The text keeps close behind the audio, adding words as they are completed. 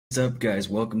What's up, guys?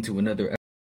 Welcome to another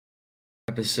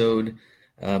episode,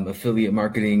 affiliate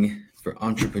marketing for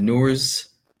entrepreneurs,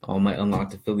 all my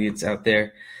unlocked affiliates out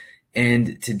there.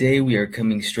 And today we are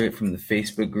coming straight from the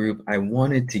Facebook group. I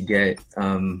wanted to get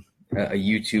a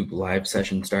YouTube live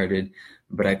session started,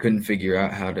 but I couldn't figure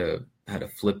out how to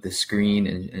flip the screen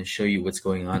and show you what's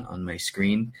going on my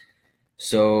screen.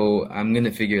 So I'm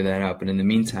gonna figure that out. But in the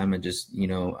meantime,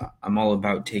 I'm all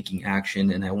about taking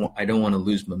action, and I don't want to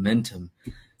lose momentum.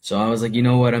 So I was like, you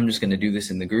know what? I'm just gonna do this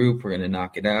in the group. We're gonna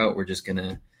knock it out. We're just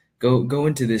gonna go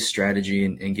into this strategy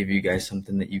and give you guys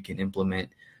something that you can implement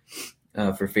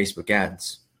for Facebook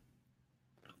ads.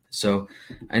 So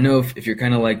I know if you're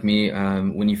kind of like me,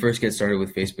 when you first get started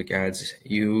with Facebook ads,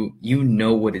 you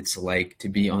know what it's like to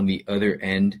be on the other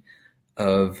end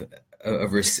of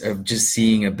just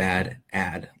seeing a bad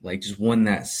ad, like just one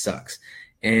that sucks.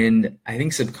 And I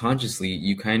think subconsciously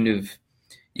you kind of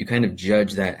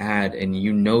judge that ad, and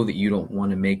you know that you don't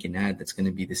want to make an ad that's going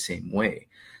to be the same way.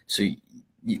 So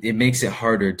it makes it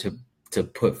harder to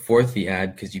put forth the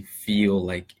ad because you feel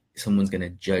like someone's going to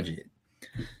judge it.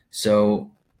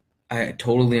 So I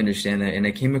totally understand that. And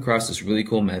I came across this really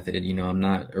cool method. I'm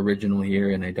not original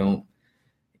here, and I don't,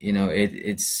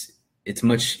 it's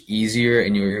much easier,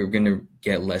 and you're going to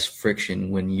get less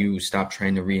friction when you stop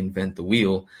trying to reinvent the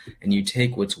wheel and you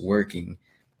take what's working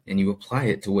and you apply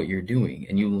it to what you're doing,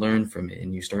 and you learn from it,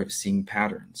 and you start seeing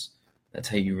patterns. That's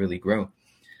how you really grow.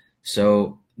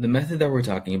 So the method that we're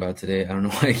talking about today, I don't know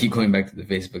why I keep going back to the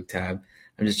Facebook tab.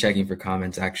 I'm just checking for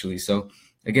comments, actually. So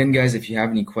again, guys, if you have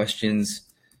any questions,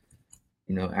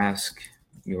 ask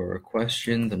your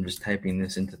questions. I'm just typing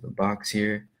this into the box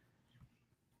here.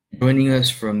 Joining us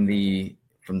from the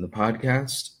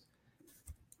podcast,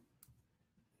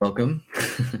 welcome.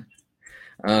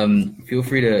 Feel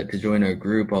free to join our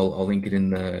group. I'll link it in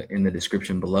the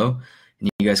description below, and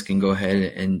you guys can go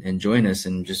ahead and join us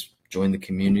and just join the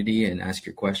community and ask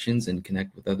your questions and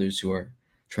connect with others who are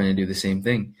trying to do the same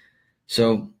thing.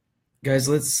 So guys,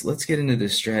 let's get into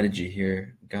this strategy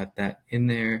here. Got that in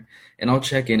there, and I'll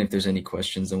check in if there's any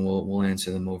questions, and we'll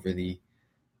answer them over the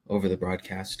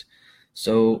broadcast.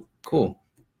 So cool.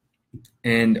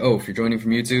 And if you're joining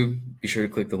from YouTube, be sure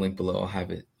to click the link below. I'll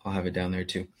have it down there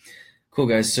too. Cool,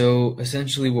 guys. So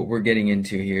essentially what we're getting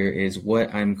into here is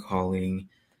what I'm calling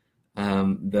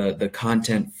the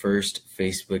content first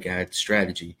Facebook ad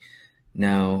strategy.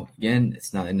 Now, again,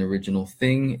 it's not an original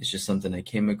thing. It's just something I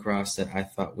came across that I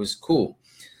thought was cool.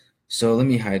 So let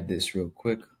me hide this real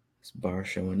quick. This bar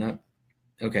showing up.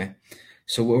 Okay.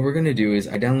 So what we're going to do is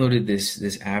I downloaded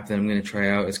this app that I'm going to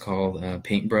try out. It's called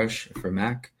Paintbrush for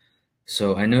Mac.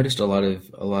 So I noticed a lot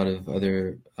of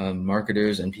other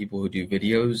marketers and people who do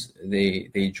videos,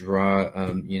 they draw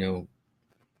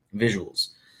visuals.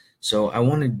 So I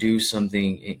want to do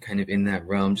something kind of in that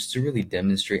realm, just to really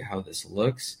demonstrate how this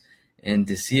looks, and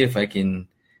to see if I can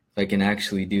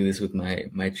actually do this with my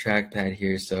trackpad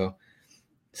here. So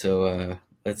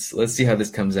let's see how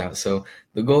this comes out. So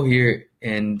the goal here,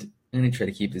 and I'm going to try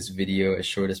to keep this video as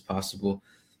short as possible.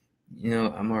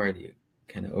 I'm already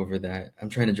kind of over that. I'm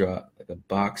trying to draw like a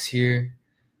box here,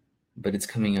 but it's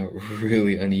coming out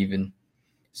really uneven.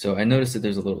 So I noticed that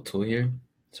there's a little tool here.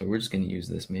 So we're just going to use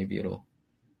this. Maybe it'll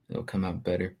come out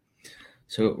better.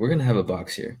 So we're going to have a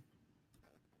box here.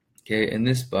 Okay, and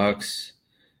this box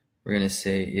we're going to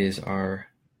say is our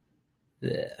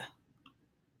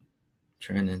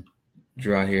trying to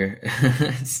draw here.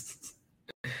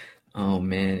 Oh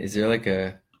man, is there like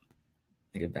a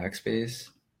backspace?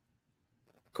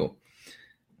 Cool.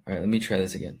 All right, let me try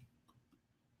this again.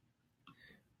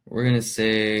 We're going to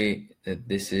say that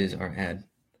this is our ad.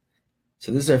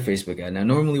 So this is our Facebook ad. Now,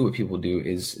 normally what people do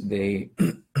is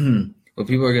what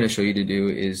people are going to show you to do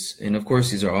is, and of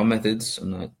course, these are all methods. I'm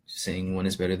not saying one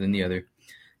is better than the other.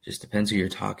 Just depends who you're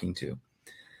talking to.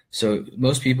 So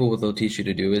most people, what they'll teach you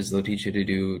to do is they'll teach you to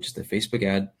do just a Facebook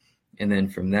ad. And then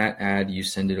from that ad, you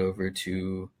send it over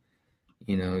to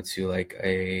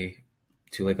a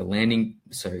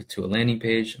landing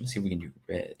page. Let's see if we can do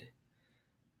red.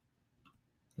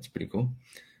 That's pretty cool.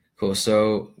 Cool.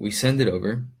 So we send it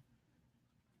over.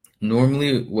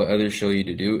 Normally what others show you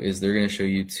to do is they're going to show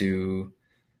you to,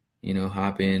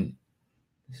 hop in.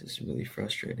 This is really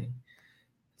frustrating.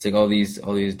 It's like all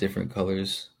these different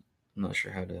colors. I'm not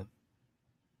sure how to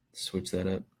switch that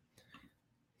up.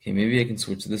 Okay, maybe I can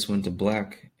switch this one to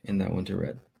black and that one to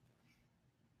red.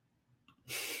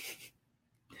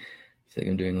 It's like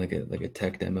I'm doing like a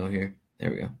tech demo here.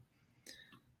 There we go.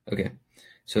 Okay,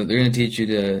 so they're going to teach you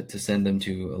to send them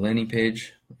to a landing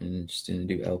page, and it's just going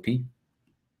to do LP.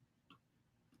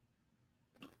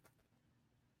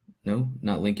 No,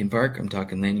 not Linkin Park. I'm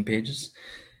talking landing pages.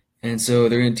 And so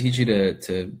they're going to teach you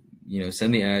to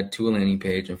send the ad to a landing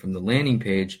page, and from the landing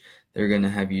page, they're going to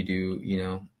have you do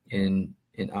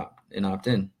opt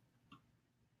in.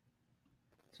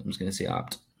 So I'm just going to say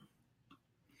opt.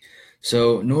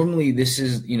 So normally this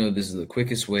is the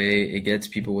quickest way. It gets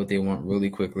people what they want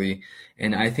really quickly.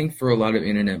 And I think for a lot of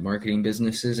internet marketing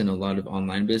businesses and a lot of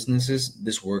online businesses,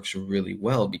 this works really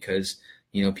well because,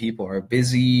 people are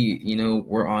busy,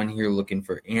 we're on here looking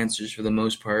for answers for the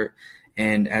most part.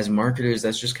 And as marketers,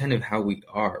 that's just kind of how we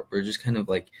are. We're just kind of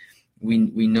like, we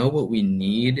know what we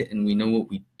need and we know what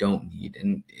we don't need.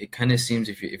 And it kind of seems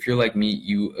if you're like me,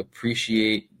 you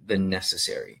appreciate the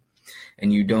necessary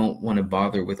and you don't want to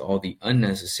bother with all the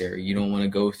unnecessary. You don't want to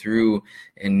go through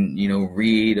and,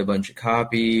 read a bunch of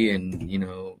copy and,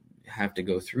 have to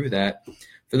go through that.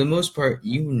 For the most part,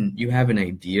 you have an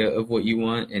idea of what you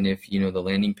want. And if, the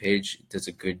landing page does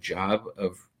a good job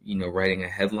of, writing a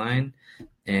headline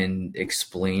and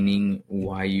explaining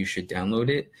why you should download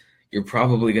it, you're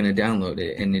probably going to download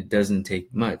it. And it doesn't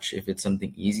take much. If it's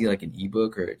something easy like an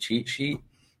ebook or a cheat sheet,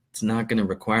 it's not going to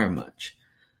require much.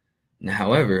 Now,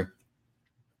 however,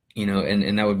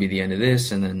 and that would be the end of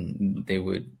this, and then they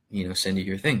would, send you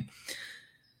your thing.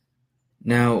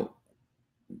 Now,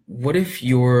 what if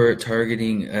you're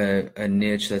targeting a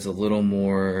niche that's a little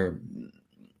more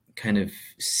kind of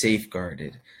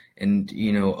safeguarded? And,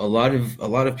 a lot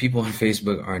of people on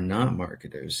Facebook are not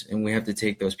marketers, and we have to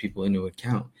take those people into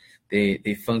account.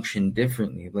 They function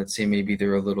differently. Let's say maybe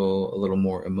they're a little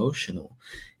more emotional.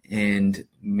 And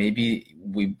maybe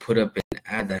we put up an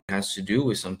ad that has to do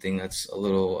with something that's a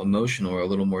little emotional or a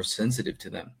little more sensitive to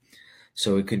them.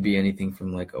 So it could be anything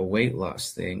from like a weight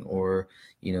loss thing, or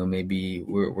maybe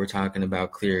we're talking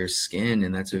about clear skin,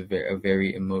 and that's a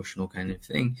very emotional kind of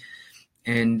thing.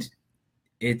 And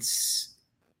it's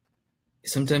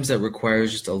sometimes that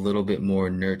requires just a little bit more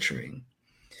nurturing.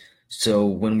 So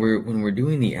when we're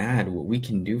doing the ad, what we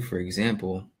can do, for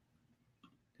example,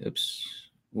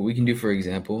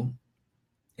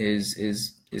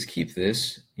 is keep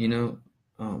this,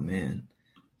 oh man,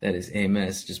 that is a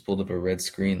mess. Just pulled up a red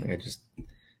screen, like I just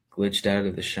glitched out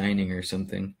of The Shining or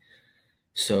something.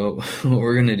 So what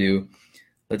we're gonna do,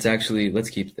 let's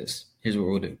keep this. Here's what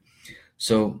we'll do.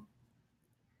 So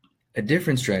a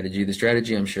different strategy, the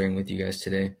strategy I'm sharing with you guys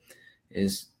today,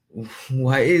 is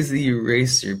why is the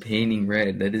eraser painting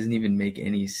red? That doesn't even make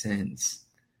any sense.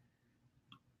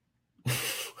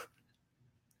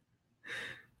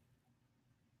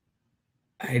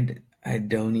 I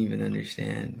don't even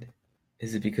understand.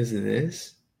 Is it because of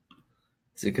this?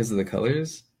 Is it because of the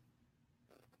colors?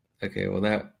 Okay, well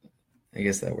I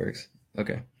guess that works.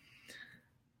 Okay.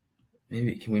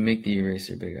 Maybe can we make the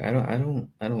eraser bigger? I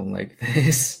don't like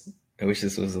this. I wish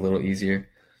this was a little easier.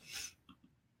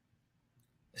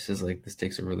 This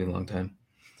takes a really long time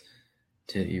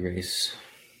to erase.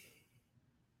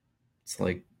 It's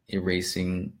like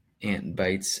erasing ant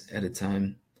bites at a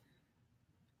time.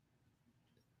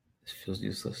 This feels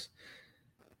useless.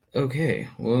 Okay,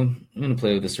 well, I'm gonna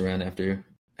play with this around after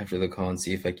the call and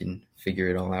see if I can figure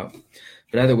it all out.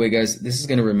 But either way, guys, this is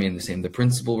gonna remain the same. The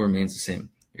principle remains the same.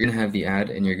 You're gonna have the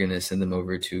ad and you're gonna send them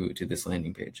over to this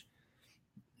landing page.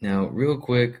 Now, real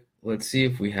quick, let's see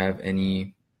if we have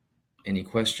any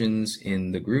questions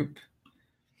in the group.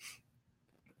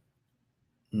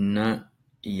 Not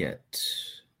yet.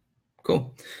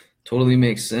 Cool. Totally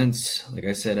makes sense. Like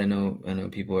I said, I know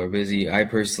people are busy. I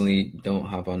personally don't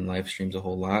hop on live streams a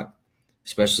whole lot,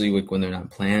 especially when they're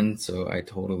not planned, so I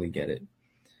totally get it.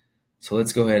 So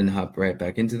let's go ahead and hop right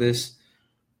back into this.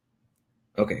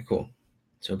 Okay, cool.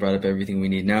 So I brought up everything we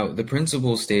need. Now, the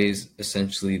principle stays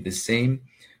essentially the same.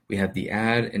 We have the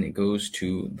ad and it goes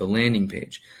to the landing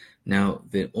page. Now,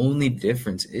 the only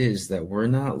difference is that we're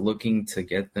not looking to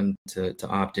get them to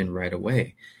opt in right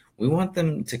away. We want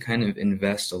them to kind of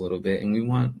invest a little bit, and we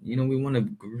want to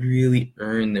really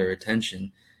earn their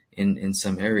attention in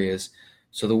some areas.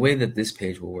 So the way that this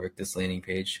page will work, this landing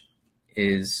page,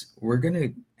 is we're going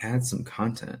to add some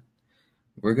content.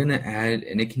 We're going to add,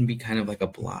 and it can be kind of like a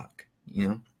blog,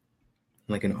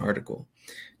 like an article.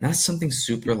 Not something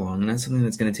super long, not something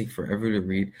that's going to take forever to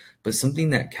read, but something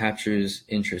that captures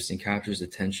interest and captures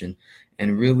attention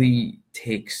and really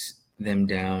takes them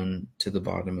down to the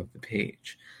bottom of the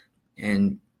page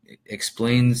and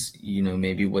explains,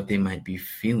 maybe what they might be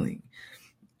feeling,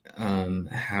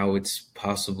 how it's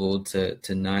possible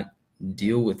to not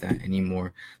deal with that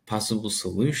anymore, possible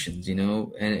solutions,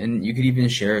 and you could even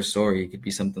share a story. It could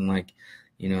be something like,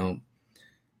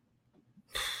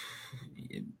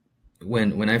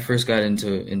 when I first got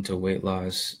into weight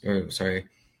loss, or sorry,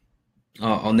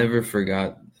 I'll never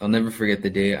forget I'll never forget the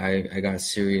day I got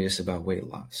serious about weight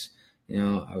loss.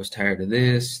 I was tired of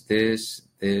this,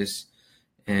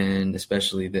 and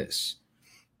especially this.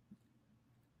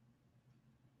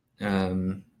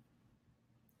 And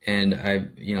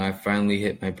I finally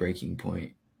hit my breaking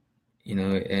point,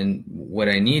 and what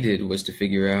I needed was to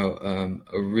figure out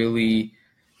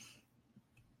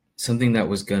something that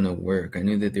was gonna work. I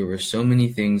knew that there were so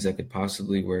many things that could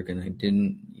possibly work, and I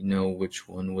didn't know which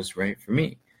one was right for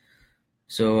me.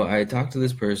 So I talked to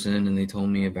this person, and they told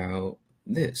me about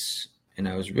this, and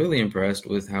I was really impressed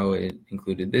with how it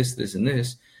included this, and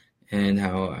this, and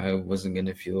how I wasn't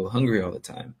gonna feel hungry all the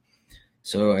time.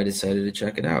 So I decided to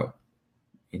check it out.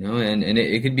 And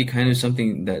it could be kind of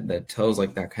something that tells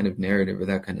like that kind of narrative or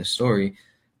that kind of story,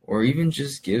 or even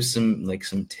just gives some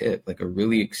tip, like a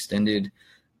really extended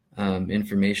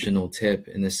informational tip,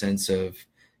 in the sense of,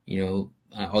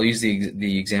 I'll use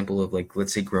the example of, like,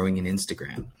 let's say growing an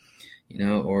Instagram,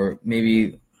 or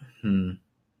maybe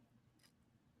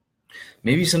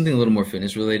something a little more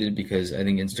fitness related, because I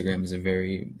think Instagram is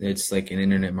it's like an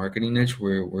internet marketing niche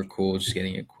where we're cool just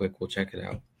getting it quick. We'll check it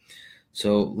out.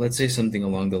 So let's say something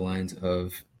along the lines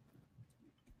of,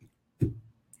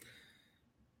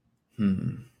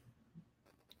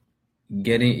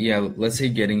 let's say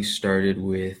getting started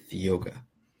with yoga.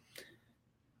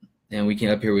 And we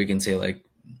can say, like,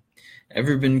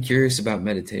 ever been curious about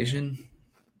meditation?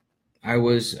 I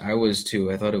was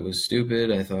too. I thought it was stupid.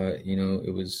 I thought,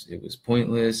 it was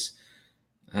pointless.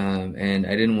 And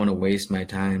I didn't want to waste my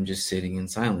time just sitting in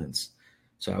silence.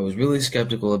 So I was really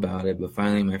skeptical about it, but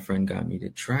finally my friend got me to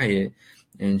try it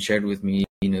and shared with me,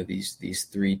 these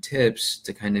 3 tips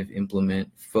to kind of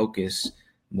implement focus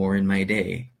more in my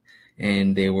day.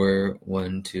 And they were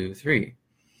 1, 2, 3.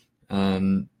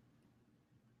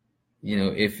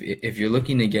 If you're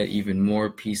looking to get even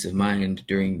more peace of mind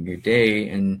during your day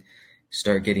and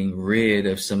start getting rid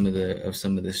of some of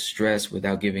the stress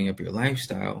without giving up your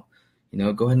lifestyle,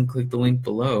 go ahead and click the link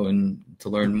below and to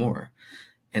learn more.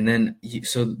 And then,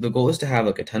 so the goal is to have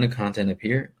like a ton of content up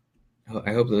here.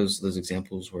 I hope those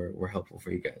examples were helpful for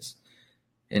you guys.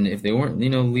 And if they weren't,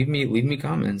 leave me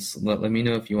comments. Let me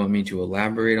know if you want me to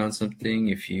elaborate on something.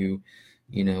 If you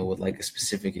would like a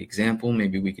specific example,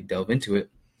 maybe we could delve into it.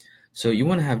 So you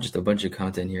want to have just a bunch of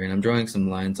content here, and I'm drawing some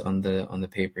lines on the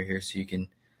paper here so you can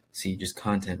see just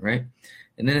content, right?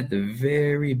 And then at the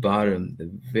very bottom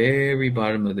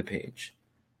of the page,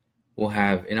 we'll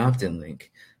have an opt-in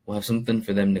link. We'll have something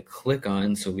for them to click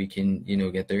on so we can,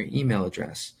 get their email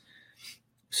address.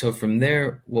 So from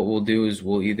there, what we'll do is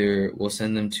we'll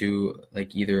send them to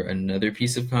either another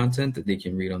piece of content that they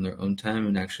can read on their own time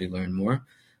and actually learn more,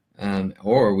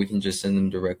 or we can just send them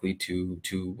directly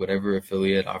to whatever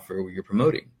affiliate offer you're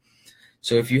promoting.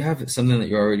 So if you have something that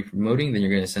you're already promoting, then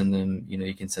you're going to send them,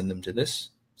 you can send them to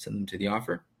the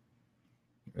offer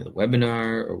or the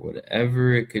webinar or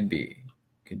whatever it could be.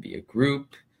 It could be a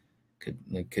group,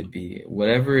 could be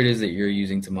whatever it is that you're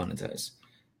using to monetize.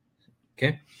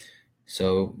 Okay.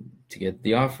 So to get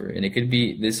the offer, and it could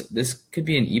be this could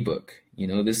be an ebook,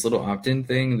 this little opt-in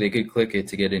thing, they could click it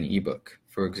to get an ebook,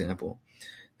 for example.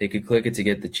 They could click it to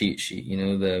get the cheat sheet,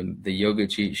 the yoga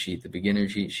cheat sheet, the beginner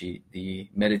cheat sheet, the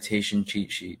meditation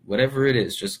cheat sheet, whatever it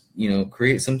is. Just,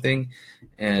 create something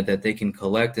that they can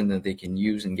collect and that they can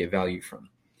use and get value from.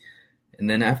 And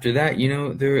then after that,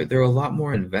 they're a lot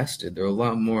more invested. They're a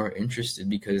lot more interested,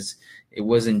 because it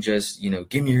wasn't just,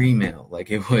 give me your email. Like,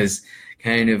 it was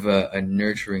kind of a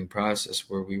nurturing process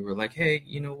where we were like, hey,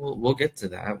 we'll get to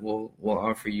that. We'll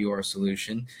offer you our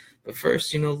solution. But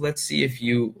first, let's see if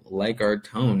you like our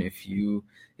tone, if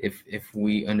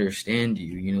we understand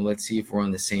you, let's see if we're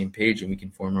on the same page and we can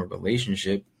form a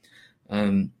relationship.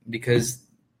 Because,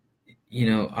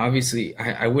 obviously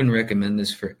I wouldn't recommend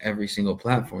this for every single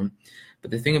platform, but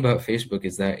the thing about Facebook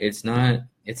is that it's not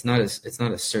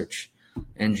a search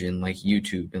engine like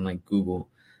YouTube and like Google.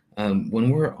 When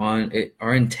we're on it,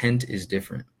 our intent is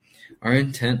different. Our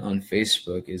intent on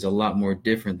Facebook is a lot more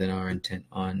different than our intent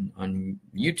on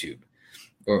YouTube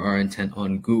or our intent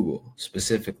on Google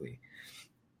specifically.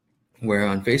 Where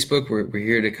on Facebook, we're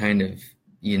here to kind of,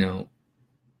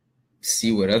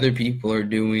 see what other people are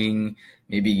doing,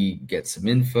 maybe get some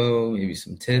info, maybe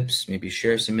some tips, maybe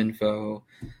share some info,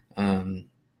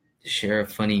 share a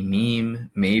funny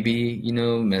meme, maybe,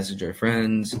 message our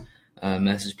friends,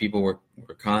 message people we're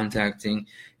contacting.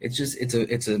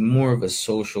 It's a more of a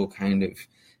social kind of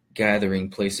gathering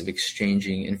place of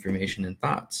exchanging information and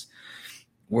thoughts.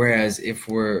 Whereas if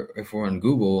we're on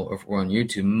Google or if we're on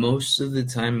YouTube, most of the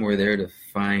time we're there to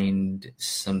find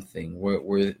something.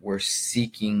 We're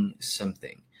seeking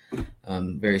something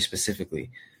very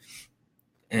specifically.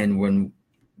 And when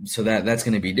so that's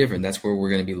going to be different. That's where we're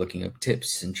going to be looking up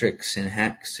tips and tricks and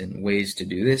hacks and ways to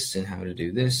do this and how to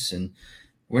do this. And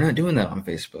we're not doing that on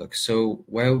Facebook. So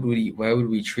why would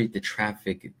we treat the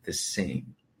traffic the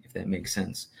same, if that makes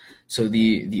sense? So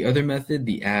the other method,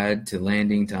 the add to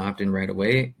landing to opt in right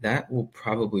away, that will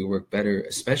probably work better,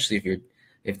 especially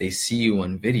if they see you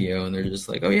on video and they're just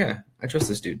like, oh yeah, I trust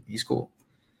this dude, he's cool.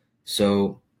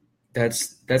 So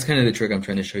that's kind of the trick I'm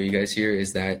trying to show you guys here,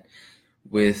 is that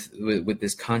with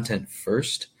this content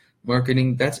first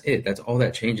marketing, that's it. That's all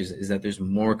that changes, is that there's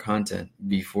more content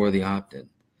before the opt-in.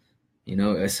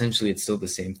 Essentially it's still the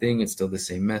same thing. It's still the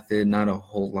same method. Not a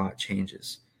whole lot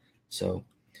changes. So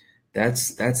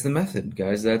that's the method,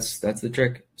 guys. That's the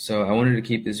trick. So I wanted to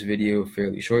keep this video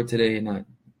fairly short today and not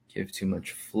give too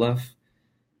much fluff.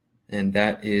 And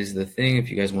that is the thing. If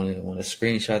you guys want to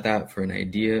screenshot that for an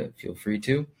idea, feel free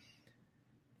to.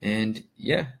 And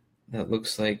yeah, that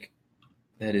looks like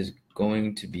that is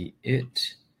going to be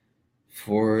it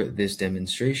for this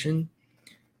demonstration.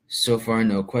 So far,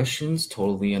 no questions.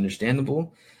 Totally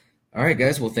understandable. All right,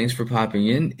 guys. Well, thanks for popping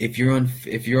in. If you're on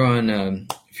Facebook,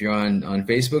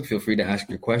 feel free to ask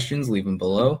your questions. Leave them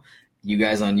below. You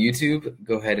guys on YouTube,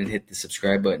 go ahead and hit the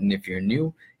subscribe button if you're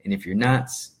new. And if you're not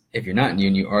new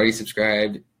and you already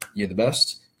subscribed, you're the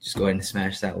best. Just go ahead and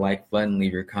smash that like button.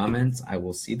 Leave your comments. I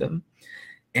will see them.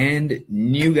 And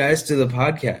new guys to the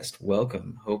podcast,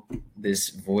 welcome. Hope this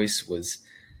voice was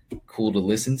cool to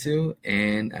listen to,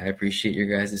 and I appreciate your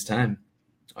guys' time.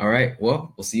 All right,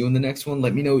 well, we'll see you in the next one.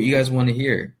 Let me know what you guys want to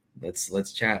hear.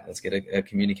 Let's chat. Let's get a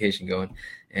communication going,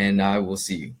 and I will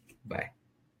see you. Bye.